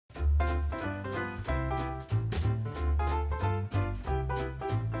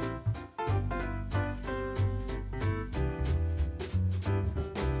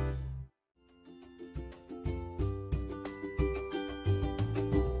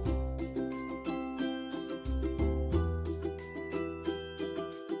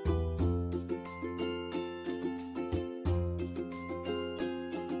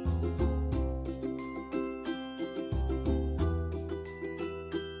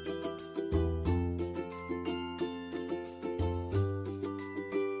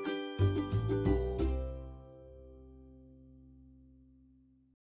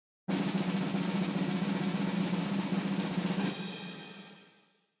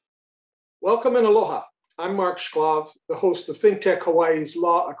Welcome and aloha. I'm Mark Shklov, the host of ThinkTech Hawaii's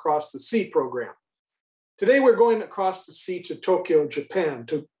Law Across the Sea program. Today we're going across the sea to Tokyo, Japan,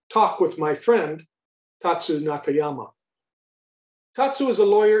 to talk with my friend, Tatsu Nakayama. Tatsu is a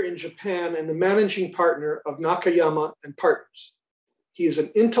lawyer in Japan and the managing partner of Nakayama and Partners. He is an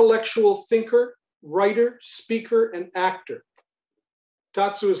intellectual thinker, writer, speaker, and actor.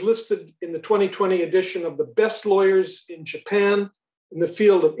 Tatsu is listed in the 2020 edition of the best lawyers in Japan in the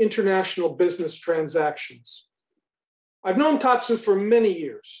field of international business transactions. I've known Tatsu for many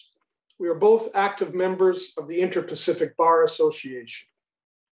years. We are both active members of the Inter-Pacific Bar Association.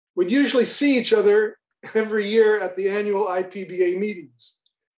 We'd usually see each other every year at the annual IPBA meetings.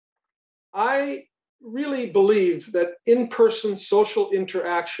 I really believe that in-person social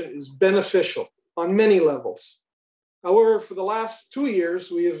interaction is beneficial on many levels. However, for the last 2 years,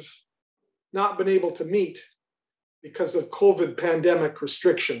 we have not been able to meet because of COVID pandemic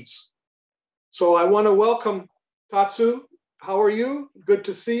restrictions. So I want to welcome Tatsu. How are you? Good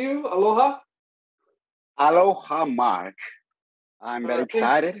to see you. Aloha. Aloha, Mark. I'm very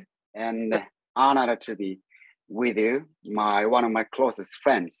excited and honored to be with you, one of my closest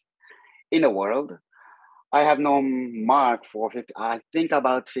friends in the world. I have known Mark for, I think,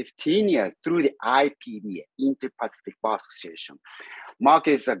 about 15 years through the IPBA, Inter-Pacific Bar Association. Mark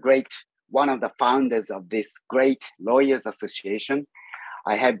is one of the founders of this great lawyers association.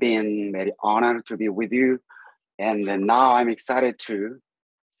 I have been very honored to be with you. And now I'm excited to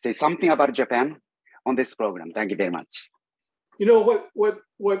say something about Japan on this program. Thank you very much. You know,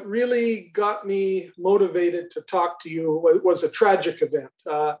 what really got me motivated to talk to you was a tragic event.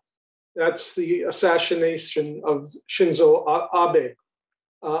 That's the assassination of Shinzo Abe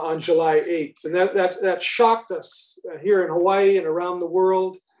on July 8th. And that shocked us here in Hawaii and around the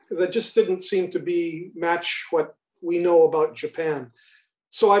world, because that just didn't seem to match what we know about Japan.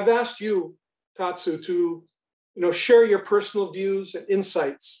 So I've asked you, Tatsu, to share your personal views and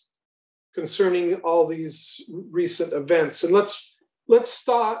insights concerning all these recent events. And let's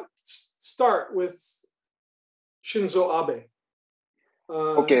start with Shinzo Abe.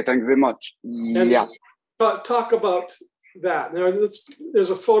 Okay, thank you very much. Yeah. Talk about that. Now, there's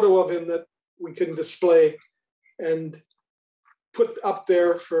a photo of him that we can display and put up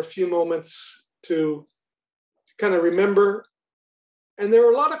there for a few moments to kind of remember. And there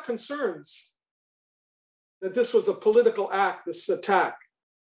were a lot of concerns that this was a political act, this attack,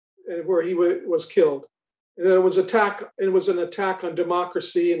 where he was killed. And it was an attack on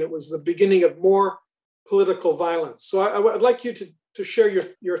democracy, and it was the beginning of more political violence. So I'd like you to share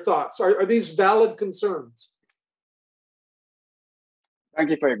your thoughts. Are these valid concerns? Thank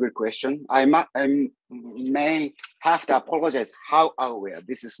you for a good question. I may have to apologize how aware.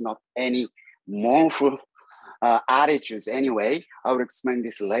 This is not any mournful attitudes anyway. I will explain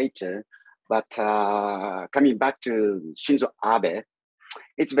this later. But coming back to Shinzo Abe,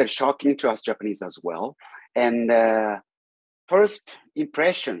 it's very shocking to us Japanese as well. And first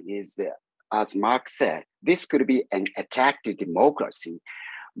impression is that, as Mark said, this could be an attack to democracy.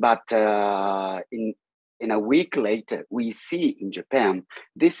 But in a week later, we see in Japan,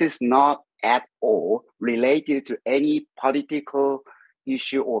 this is not at all related to any political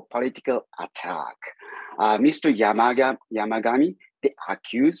issue or political attack. Mr. Yamagami, the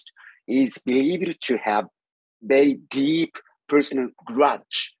accused, is believed to have very deep personal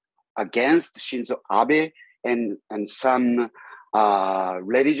grudge against Shinzo Abe and some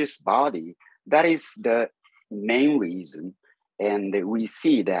religious body. That is the main reason. And we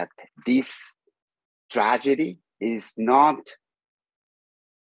see that this tragedy is not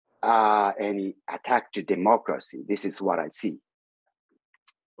any attack to democracy. This is what I see.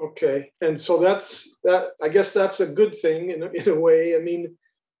 Okay, and so I guess that's a good thing in a way. I mean,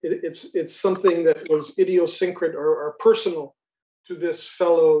 it's something that was idiosyncratic or personal to this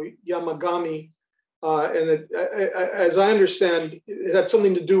fellow Yamagami, and as I understand, it had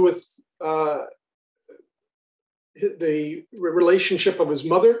something to do with the relationship of his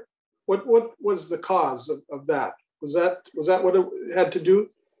mother. What was the cause of that? Was that what it had to do?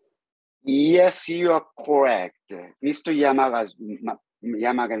 Yes, you are correct. Mr.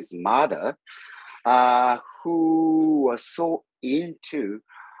 Yamagami's mother, who was so into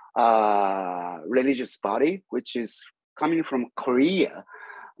religious body, which is coming from Korea,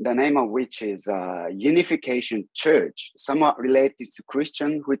 the name of which is Unification Church, somewhat related to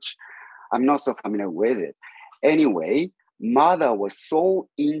Christian, which I'm not so familiar with it. Anyway, mother was so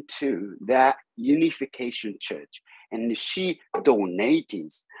into that Unification Church, and she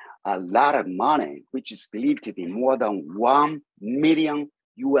donated a lot of money, which is believed to be more than $1 million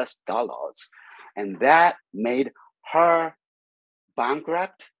US, and that made her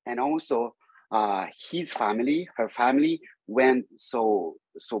bankrupt, and also his family, her family went so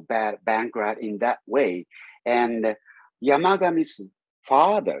bad bankrupt in that way. And Yamagami's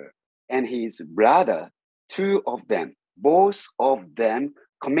father and his brother, both of them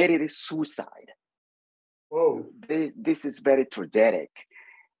committed suicide. Whoa. This is very tragic.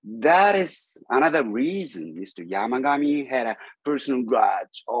 That is another reason Mr. Yamagami had a personal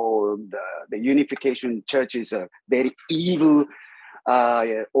grudge, or the Unification Church is a very evil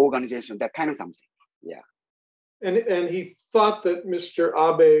organization, that kind of something. Yeah. And he thought that Mr.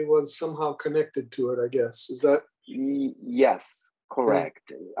 Abe was somehow connected to it, I guess. Is that? Yes, correct.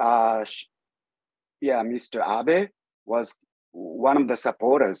 Mr. Abe was one of the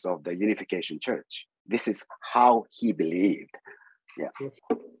supporters of the Unification Church. This is how he believed. Yeah.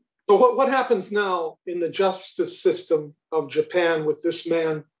 So what happens now in the justice system of Japan with this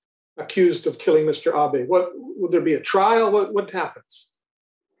man accused of killing Mr. Abe? Would there be a trial? What happens?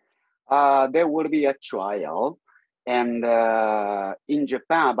 There will be a trial. And in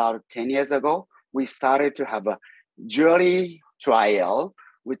Japan, about 10 years ago, we started to have a jury trial,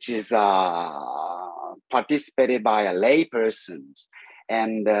 which is participated by a lay persons.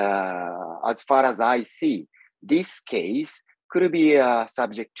 And as far as I see, this case could be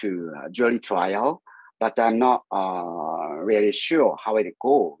subject to a jury trial, but I'm not really sure how it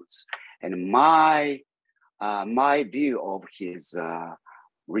goes. And my view of his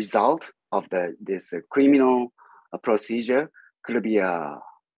result of this criminal procedure could be a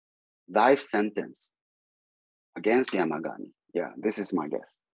life sentence against Yamagami. Yeah, this is my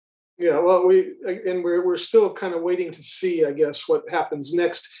guess. Yeah, well, we're still kind of waiting to see, I guess, what happens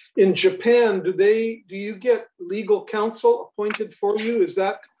next. In Japan, do you get legal counsel appointed for you? Is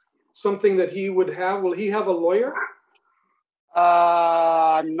that something that he would have? Will he have a lawyer?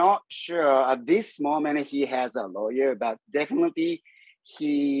 I'm not sure. At this moment, he has a lawyer, but definitely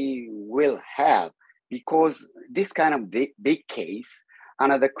he will have, because this kind of big case,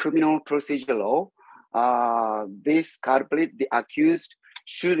 under the criminal procedure law, this culprit, the accused,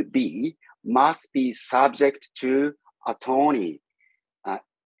 must be subject to attorney.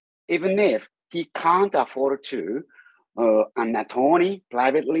 Even if he can't afford to an attorney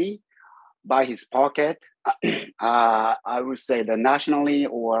privately by his pocket, I would say the nationally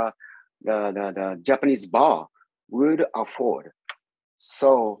or the Japanese bar would afford.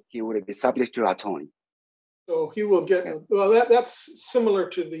 So he would be subject to attorney. So he will get, well, that's similar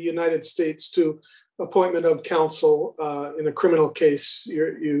to the United States, to appointment of counsel in a criminal case.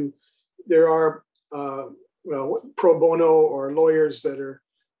 There are pro bono or lawyers that are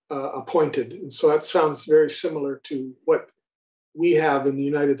appointed. And so that sounds very similar to what we have in the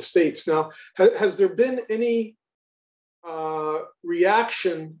United States. Now, has there been any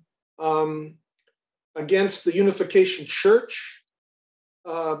reaction against the Unification Church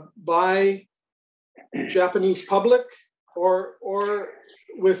by Japanese public, or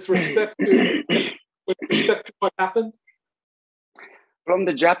with respect to what happened? From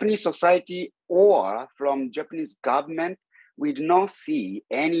the Japanese society or from Japanese government, we do not see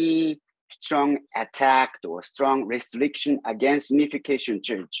any strong attack or strong restriction against Unification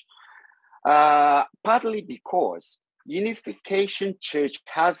Church. Partly because Unification Church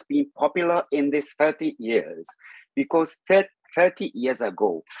has been popular in these 30 years, because 30 years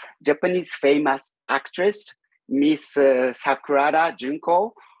ago, Japanese famous actress, Miss Sakurada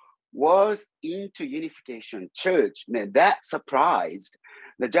Junko, was into Unification Church. And that surprised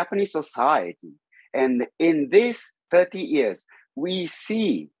the Japanese society. And in these 30 years, we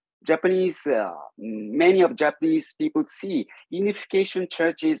see many of Japanese people see Unification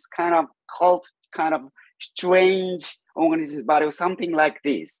Church is kind of cult, kind of strange organization, but it was something like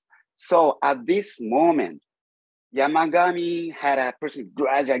this. So at this moment, Yamagami had a personal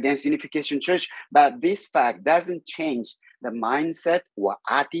grudge against Unification Church, but this fact doesn't change the mindset or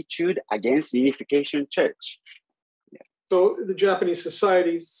attitude against Unification Church. Yeah. So the Japanese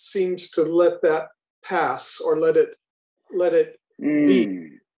society seems to let that pass, or let it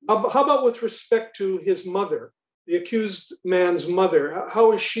be. How about with respect to his mother, the accused man's mother?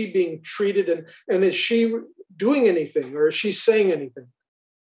 How is she being treated, and is she doing anything, or is she saying anything?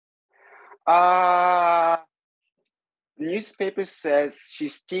 Newspaper says she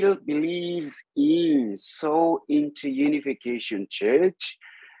still believes into Unification Church,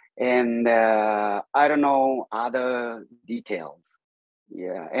 and I don't know other details.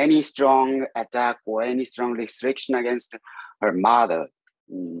 Yeah, any strong attack or any strong restriction against her mother,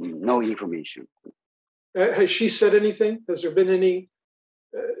 no information. Has she said anything? Has there been any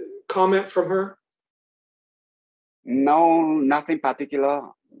comment from her? No, nothing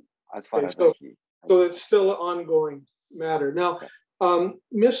particular as far as I see. So it's still an ongoing matter. Now,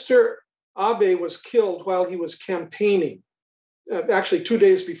 Mr. Abe was killed while he was campaigning, actually 2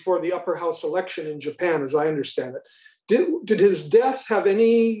 days before the upper house election in Japan, as I understand it. Did his death have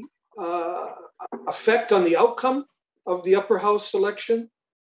any effect on the outcome of the upper house election?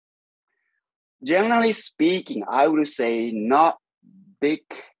 Generally speaking, I would say not big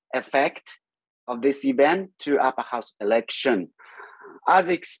effect of this event to upper house election as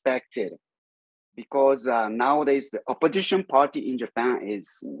expected, because nowadays the opposition party in Japan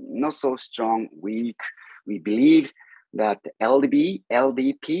is not so strong, weak. We believe that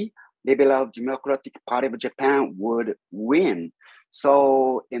LDP, Liberal Democratic Party of Japan, would win.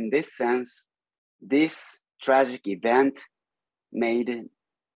 So in this sense, this tragic event made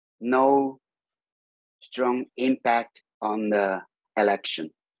no strong impact on the election.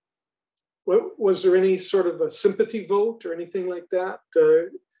 Was there any sort of a sympathy vote or anything like that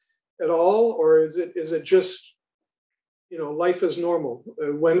at all, or is it just, life as normal?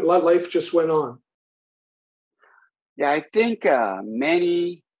 When life just went on? Yeah, I think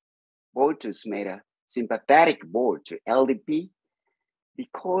many voters made a sympathetic vote to LDP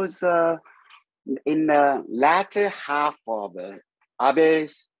because in the latter half of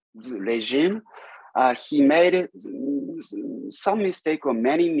Abe's regime, he made some mistake or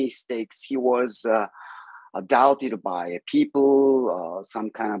many mistakes. He was doubted by people, some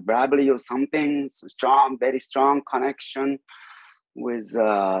kind of bribery or something, very strong connection with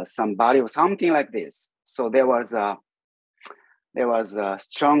somebody or something like this. So there was a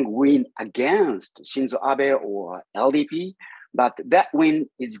strong win against Shinzo Abe or LDP, but that win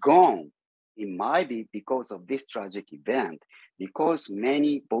is gone. It might be because of this tragic event, because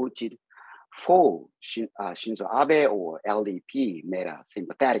many voted for Shinzo Abe or LDP made a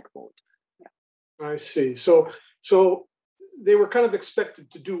sympathetic vote. Yeah. I see. So they were kind of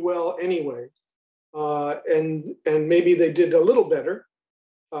expected to do well anyway, and maybe they did a little better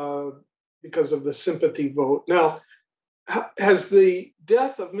because of the sympathy vote. Now, has the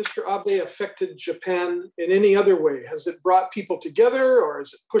death of Mr. Abe affected Japan in any other way? Has it brought people together, or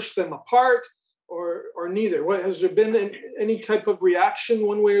has it pushed them apart, or neither? Has there been any type of reaction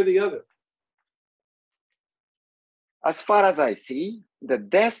one way or the other? As far as I see, the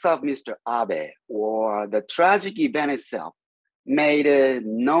death of Mr. Abe or the tragic event itself made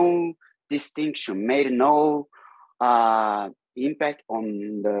no distinction, made no impact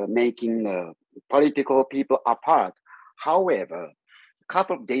on making the political people apart. However, a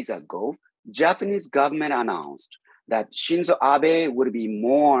couple of days ago, Japanese government announced that Shinzo Abe would be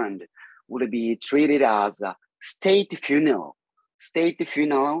mourned, would be treated as a state funeral. State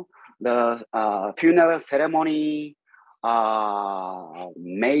funeral, the funeral ceremony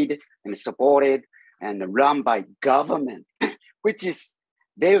made and supported and run by government, which is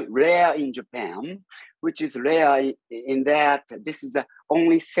very rare in Japan, which is rare in that this is the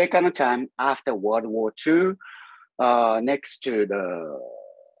only second time after World War II, next to the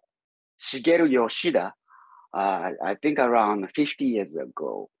Shigeru Yoshida, I think around 50 years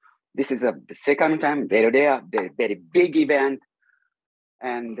ago. This is the second time, very rare, very big event,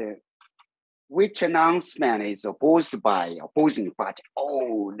 and which announcement is opposed by opposing party?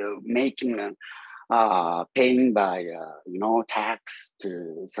 Oh, the making, paying by tax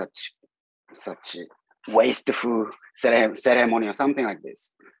to such wasteful ceremony or something like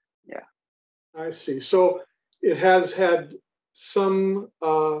this. Yeah, I see. So it has had some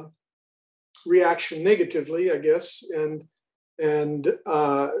reaction negatively, I guess, and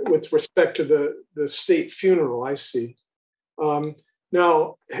with respect to the state funeral. I see.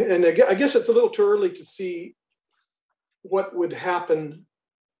 Now, and I guess it's a little too early to see what would happen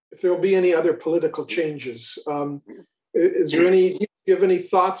if there will be any other political changes. Is there any? Do you have any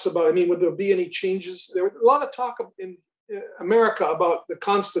thoughts about? I mean, would there be any changes? There was a lot of talk in America about the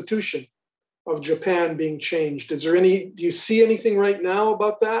Constitution of Japan being changed. Is there any? Do you see anything right now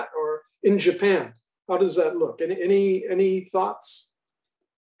about that, or in Japan? How does that look? Any thoughts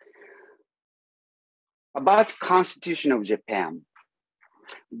about Constitution of Japan?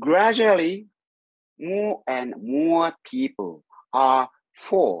 Gradually, more and more people are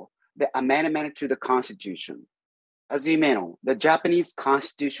for the amendment to the Constitution. As you may know, the Japanese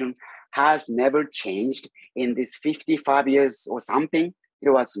Constitution has never changed in this 55 years or something. It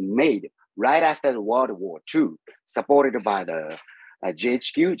was made right after the World War II, supported by the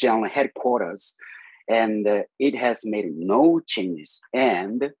GHQ, General Headquarters, and it has made no changes.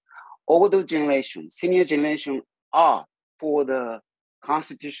 And older generation, senior generation are for the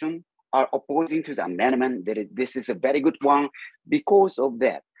Constitution, are opposing to the amendment. This is a very good one. Because of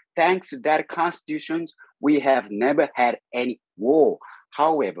that, thanks to that Constitution, we have never had any war.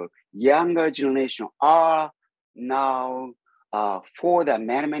 However, younger generation are now for the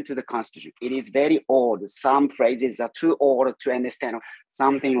amendment to the Constitution. It is very old. Some phrases are too old to understand,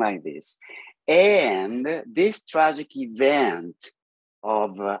 something like this. And this tragic event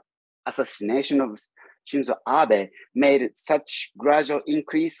of assassination of Shinzo Abe made such gradual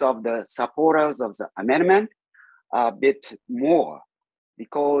increase of the supporters of the amendment a bit more,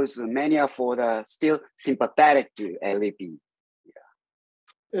 because many are for the still sympathetic to LAP.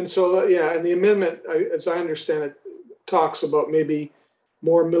 And so, yeah, and the amendment, as I understand it, talks about maybe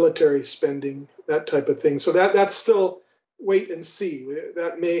more military spending, that type of thing. So that's still wait and see.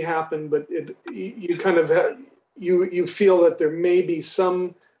 That may happen, but you kind of you feel that there may be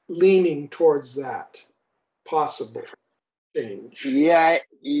some leaning towards that possible change. Yeah,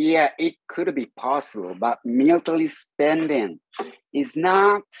 it could be possible, but military spending is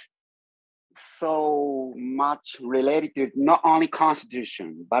not so much related to not only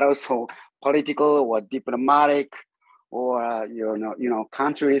constitution, but also political or diplomatic or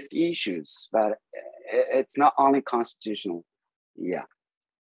country issues. But it's not only constitutional. Yeah.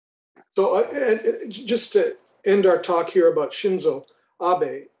 So just to end our talk here about Shinzo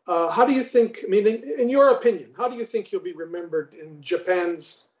Abe, how do you think, I mean, in your opinion, how do you think he'll be remembered in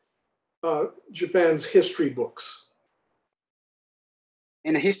Japan's history books?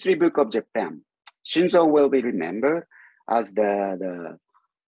 In the history book of Japan, Shinzo will be remembered as the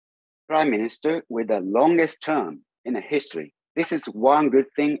prime minister with the longest term in the history. This is one good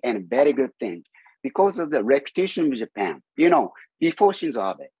thing and a very good thing because of the reputation of Japan. Before Shinzo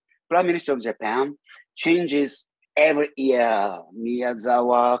Abe, prime minister of Japan changes every year,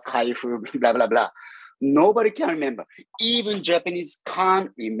 Miyazawa, Kaifu, blah, blah, blah. Nobody can remember. Even Japanese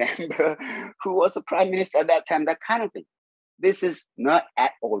can't remember who was the prime minister at that time, that kind of thing. This is not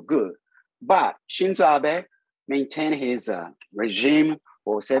at all good. But Shinzo Abe maintained his regime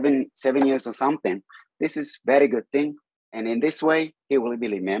for seven years or something. This is very good thing. And in this way, he will be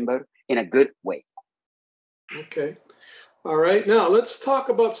remembered in a good way. Okay. All right. Now let's talk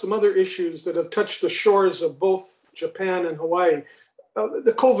about some other issues that have touched the shores of both Japan and Hawaii.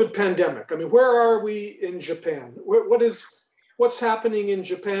 The COVID pandemic. I mean, where are we in Japan? What's happening in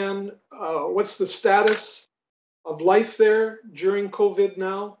Japan? What's the status of life there during COVID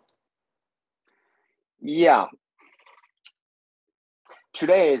now? Yeah.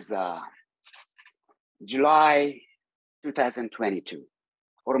 Today is July 2022,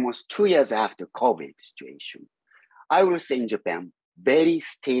 almost 2 years after COVID situation. I will say in Japan, very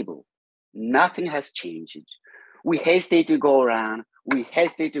stable. Nothing has changed. We hesitate to go around. We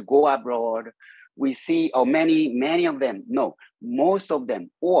hesitate to go abroad. We see many of them, no, most of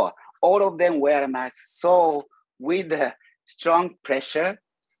them, or all of them wear masks. So with the strong peer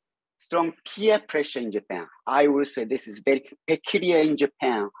pressure in Japan, I will say this is very peculiar in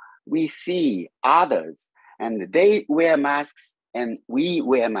Japan. We see others and they wear masks and we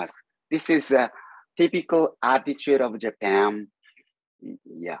wear masks. This is a typical attitude of Japan.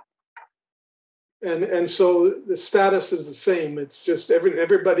 Yeah. And so the status is the same. It's just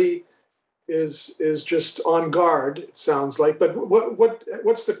everybody is just on guard, it sounds like. But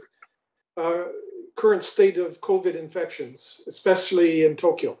what's the current state of COVID infections, especially in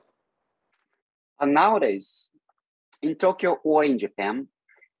Tokyo? Nowadays, in Tokyo or in Japan,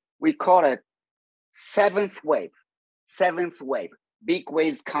 we call it seventh wave. Big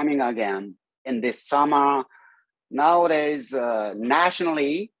waves coming again in this summer. Nowadays,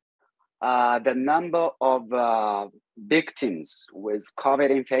 nationally, the number of victims with COVID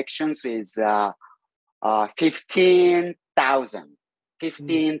infections is 15,000.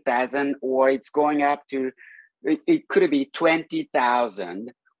 15,000, or it's going up to, it could be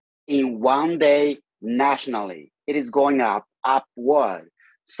 20,000 in one day nationally. It is going upward.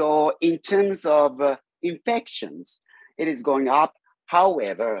 So in terms of infections, it is going up.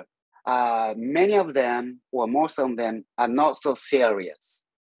 However, many of them, or most of them, are not so serious.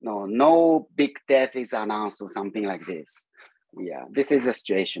 No big death is announced or something like this. Yeah, this is a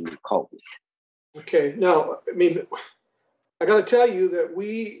situation with COVID. Okay, now, I mean, I got to tell you that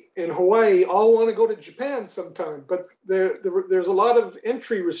we in Hawaii all want to go to Japan sometime, but there's a lot of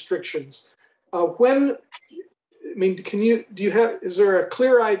entry restrictions. Is there a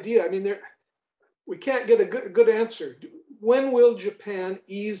clear idea? I mean, we can't get a good answer. When will Japan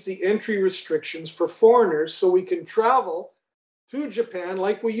ease the entry restrictions for foreigners so we can travel to Japan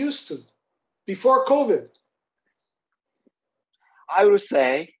like we used to before COVID? I would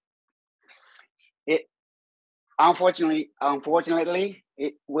say it. Unfortunately,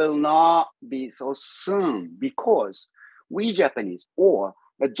 it will not be so soon because we Japanese or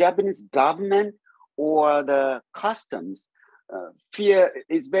the Japanese government or the customs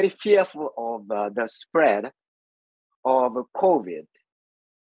is very fearful of the spread of COVID.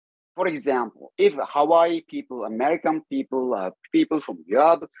 For example, if Hawaii people, American people, people from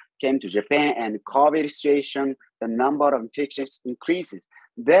Europe came to Japan and COVID situation, the number of infections increases,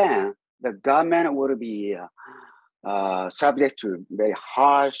 then the government would be subject to very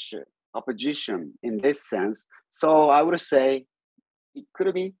harsh opposition in this sense. So I would say it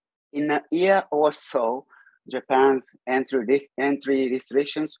could be in a year or so, Japan's entry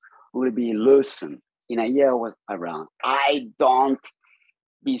restrictions will be loosened in a year or around. I don't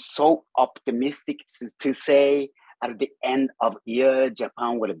be so optimistic to say at the end of year,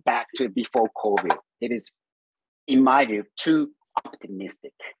 Japan will back to before COVID. It is, in my view, too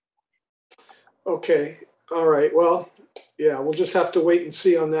optimistic. Okay. All right. Well, yeah, we'll just have to wait and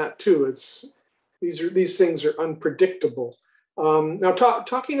see on that too. These things are unpredictable. Now,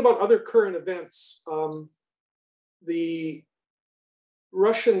 talking about other current events, the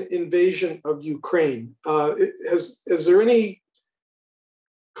Russian invasion of Ukraine. Is there any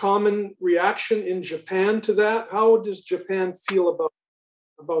common reaction in Japan to that? How does Japan feel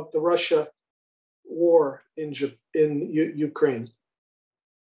about the Russia war in Ukraine?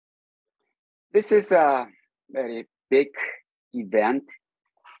 This is a very big event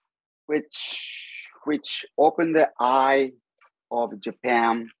which opened the eye of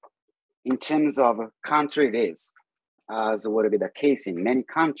Japan in terms of country risk, as would be the case in many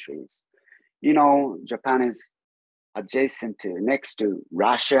countries. You know, Japan is next to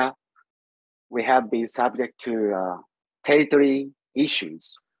Russia. We have been subject to territory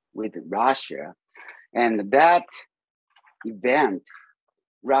issues with Russia. And that event,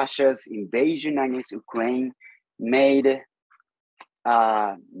 Russia's invasion against Ukraine, made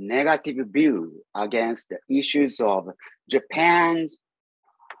a negative view against the issues of Japan's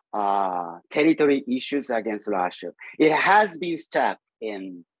territory issues against Russia. It has been stuck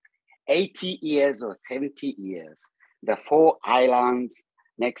in 80 years or 70 years. The 4 islands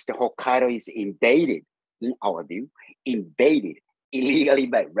next to Hokkaido is invaded, in our view, invaded illegally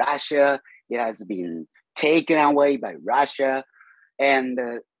by Russia. It has been taken away by Russia. And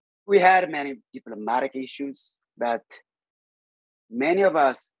we had many diplomatic issues, but many of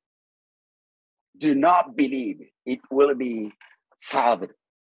us do not believe it will be solved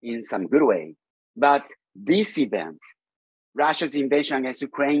in some good way. But this event, Russia's invasion against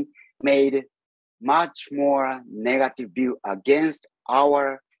Ukraine, made much more negative view against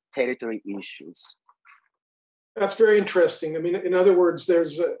our territory issues. That's very interesting. I mean, in other words,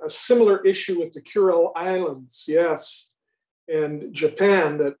 there's a similar issue with the Kuril Islands, yes, and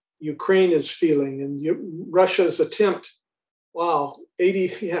Japan that Ukraine is feeling, and Russia's attempt,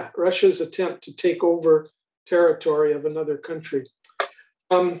 Russia's attempt to take over territory of another country.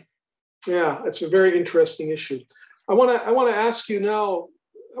 Yeah, it's a very interesting issue. I want to ask you now.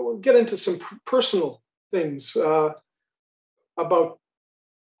 I will get into some personal things about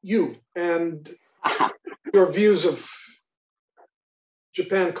you and your views of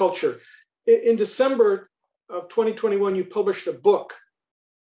Japan culture. In December of 2021, you published a book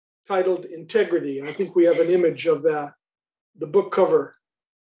titled Integrity, and I think we have an image of that, the book cover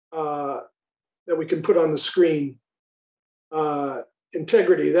that we can put on the screen.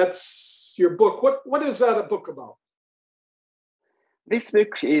 Integrity, that's your book. What is that a book about? This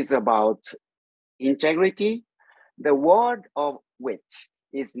book is about integrity, the word of which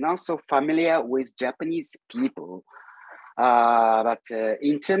is not so familiar with Japanese people. But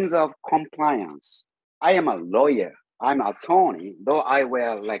in terms of compliance, I am a lawyer, I'm an attorney, though I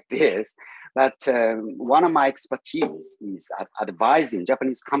wear like this, but one of my expertise is advising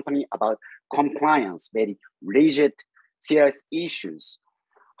Japanese company about compliance, very rigid, serious issues.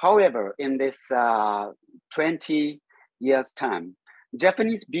 However, in this 20 years time,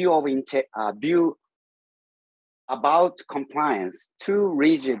 Japanese view about compliance, too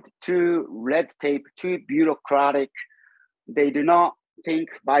rigid, too red tape, too bureaucratic. They do not think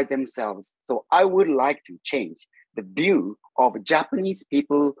by themselves. So I would like to change the view of Japanese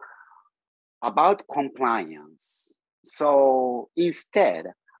people about compliance. So instead,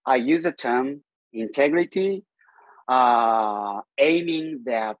 I use the term integrity, aiming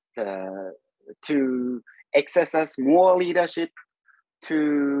that to exercise more leadership,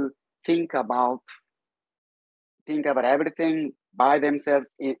 to think about everything by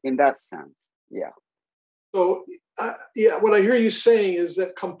themselves in that sense. Yeah. So, what I hear you saying is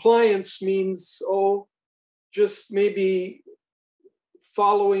that compliance means, just maybe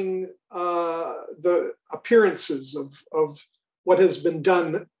following the appearances of what has been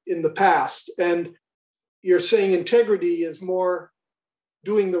done in the past. And you're saying integrity is more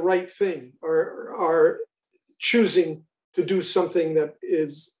doing the right thing or choosing to do something that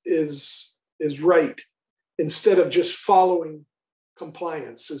is right. instead of just following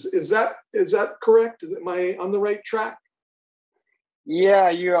compliance. Is that correct? Am I on the right track? Yeah,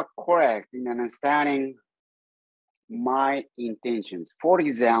 you are correct in understanding my intentions. For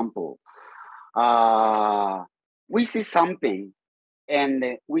example, we see something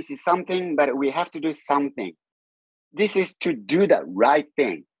but we have to do something. This is to do the right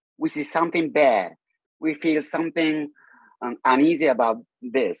thing. We see something bad. We feel something uneasy about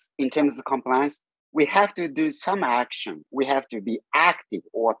this. In terms of compliance, we have to do some action. We have to be active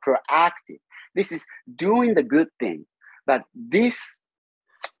or proactive. This is doing the good thing. But this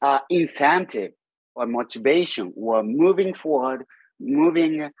incentive or motivation or moving forward,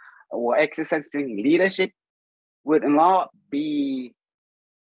 or exercising leadership would not be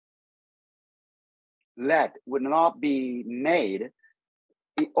made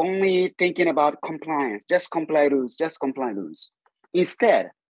only thinking about compliance, just comply rules.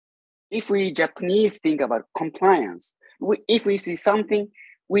 Instead, if we Japanese think about compliance, if we see something,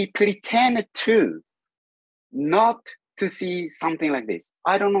 we pretend to not to see something like this.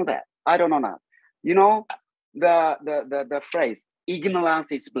 I don't know that. You know, the phrase,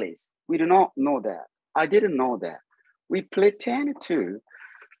 ignorance is bliss. We do not know that. I didn't know that. We pretend to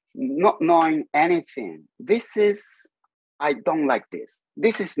not knowing anything. I don't like this.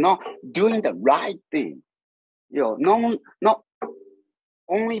 This is not doing the right thing. Not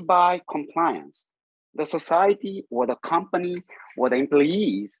only by compliance. The society or the company or the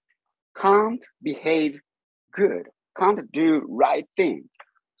employees can't behave good, can't do right thing.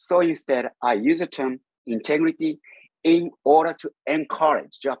 So instead, I use the term integrity in order to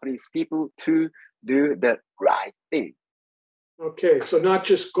encourage Japanese people to do the right thing. Okay, so not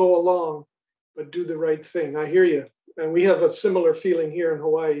just go along, but do the right thing. I hear you. And we have a similar feeling here in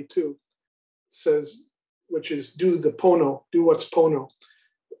Hawaii too. It says, which is do what's pono,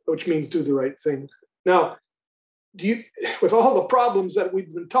 which means do the right thing. Now, with all the problems that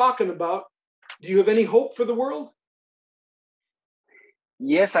we've been talking about, do you have any hope for the world?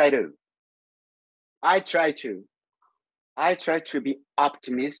 Yes, I do. I try to be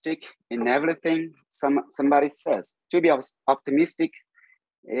optimistic in everything somebody says. To be optimistic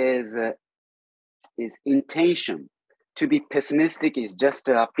is intention. To be pessimistic is just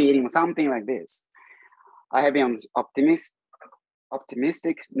feeling something like this. I have been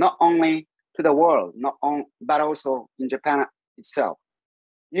optimistic not only to the world, but also in Japan itself.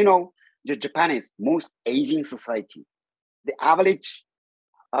 You know, Japan is most aging society. The average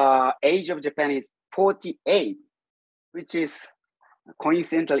age of Japan is 48, which is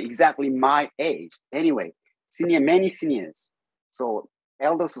coincidentally exactly my age. Anyway, many seniors, so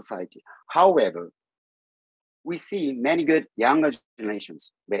elder society. However, we see many good younger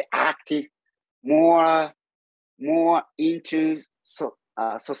generations, very active, more into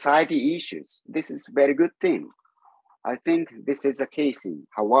society issues. This is a very good thing. I think this is the case in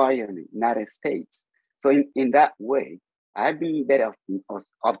Hawaii and the United States. So in that way, I've been very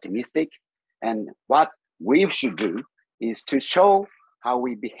optimistic. And what we should do is to show how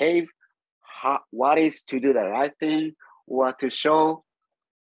we behave, what is to do the right thing, or to show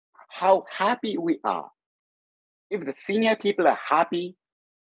how happy we are. If the senior people are happy,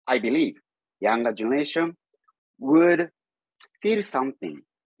 I believe younger generation would feel something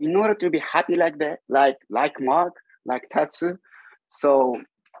in order to be happy like that, like Mark, like Tatsu. So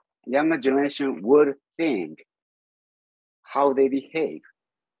younger generation would think how they behave.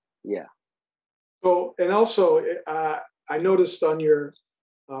 Yeah. So, and also, I noticed on your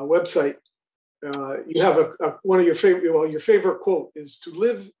website, you have one of your favorite quote is, "To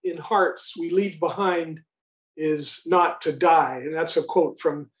live in hearts we leave behind is not to die." And that's a quote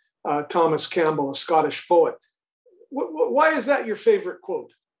from Thomas Campbell, a Scottish poet. Why is that your favorite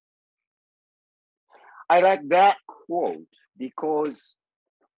quote? I like that quote because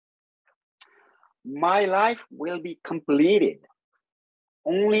my life will be completed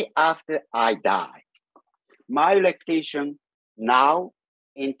only after I die. My reputation now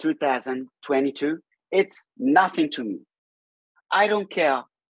in 2022, it's nothing to me. I don't care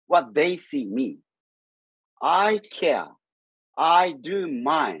what they see me. I care. I do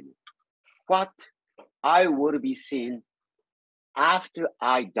mind what I will be seen after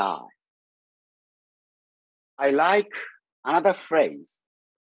I die. I like another phrase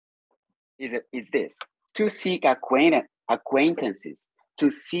is this: to seek acquaintances, to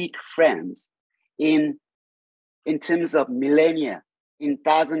seek friends in terms of millennia, in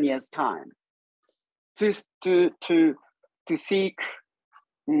 1,000 years time, to seek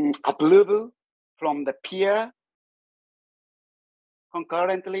approval from the peer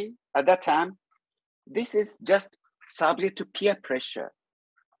concurrently at that time. This is just subject to peer pressure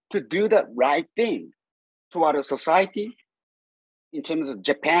to do the right thing. toward a society, in terms of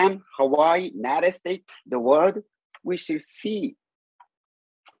Japan, Hawaii, United States, the world, we should see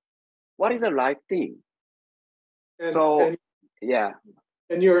what is the right thing. Yeah.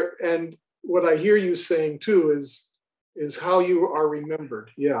 And what I hear you saying too is how you are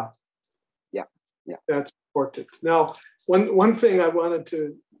remembered. Yeah. Yeah. Yeah. That's important. Now, one thing I wanted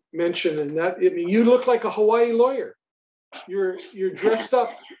to mention, and that, I mean, you look like a Hawaii lawyer. You're dressed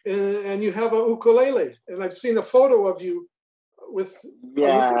up and you have a ukulele, and I've seen a photo of you with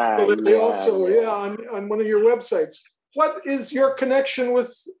a ukulele also on one of your websites. What is your connection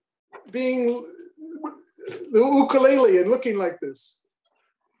with being the ukulele and looking like this?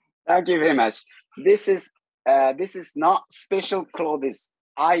 Thank you very much. This is not special clothes.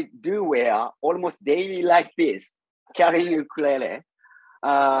 I do wear almost daily like this, carrying ukulele.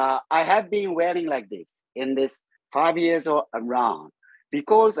 I have been wearing like this in this 5 years or around,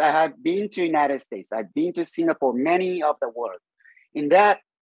 because I have been to United States. I've been to Singapore, many of the world. In that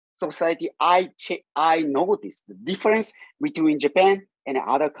society, I noticed the difference between Japan and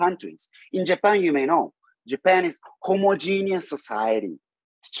other countries. In Japan, you may know, Japan is homogeneous society,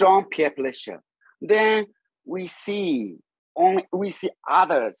 strong peer pressure. Then we see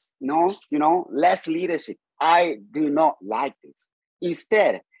others, less leadership. I do not like this.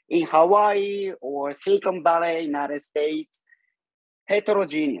 Instead, in Hawaii or Silicon Valley, United States,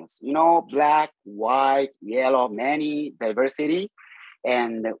 heterogeneous, black, white, yellow, many diversity,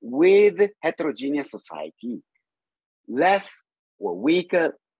 and with heterogeneous society, less or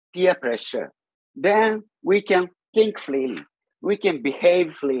weaker peer pressure, then we can think freely, we can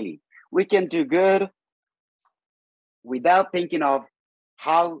behave freely, we can do good without thinking of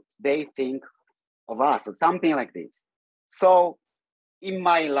how they think of us or something like this. So in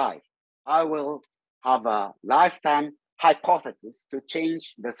my life, I will have a lifetime hypothesis to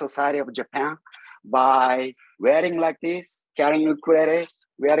change the society of Japan by wearing like this, carrying ukulele,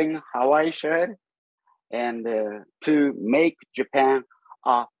 wearing Hawaii shirt, and to make Japan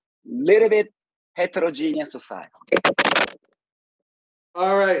a little bit heterogeneous society.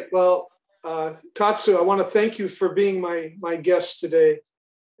 All right. Well, Tatsu, I want to thank you for being my guest today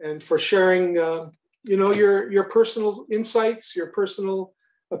and for sharing your personal insights, your personal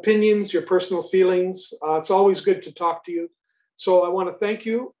opinions, your personal feelings. It's always good to talk to you. So I want to thank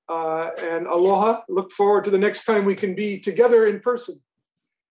you and aloha. Look forward to the next time we can be together in person.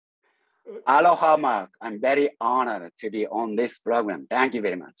 Aloha, Mark. I'm very honored to be on this program. Thank you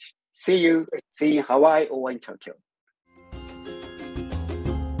very much. See you in Hawaii or in Tokyo.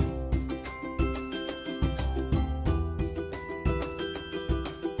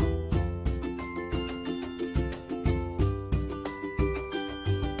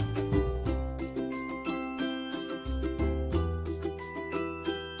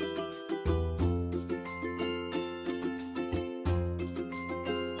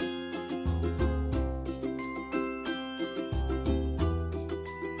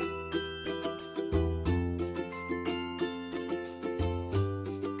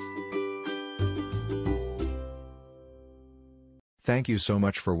 Thank you so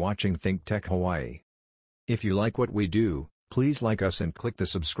much for watching ThinkTech Hawaii. If you like what we do, please like us and click the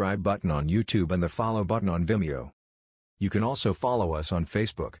subscribe button on YouTube and the follow button on Vimeo. You can also follow us on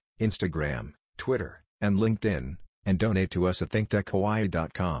Facebook, Instagram, Twitter, and LinkedIn, and donate to us at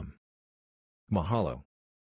thinktechhawaii.com. Mahalo.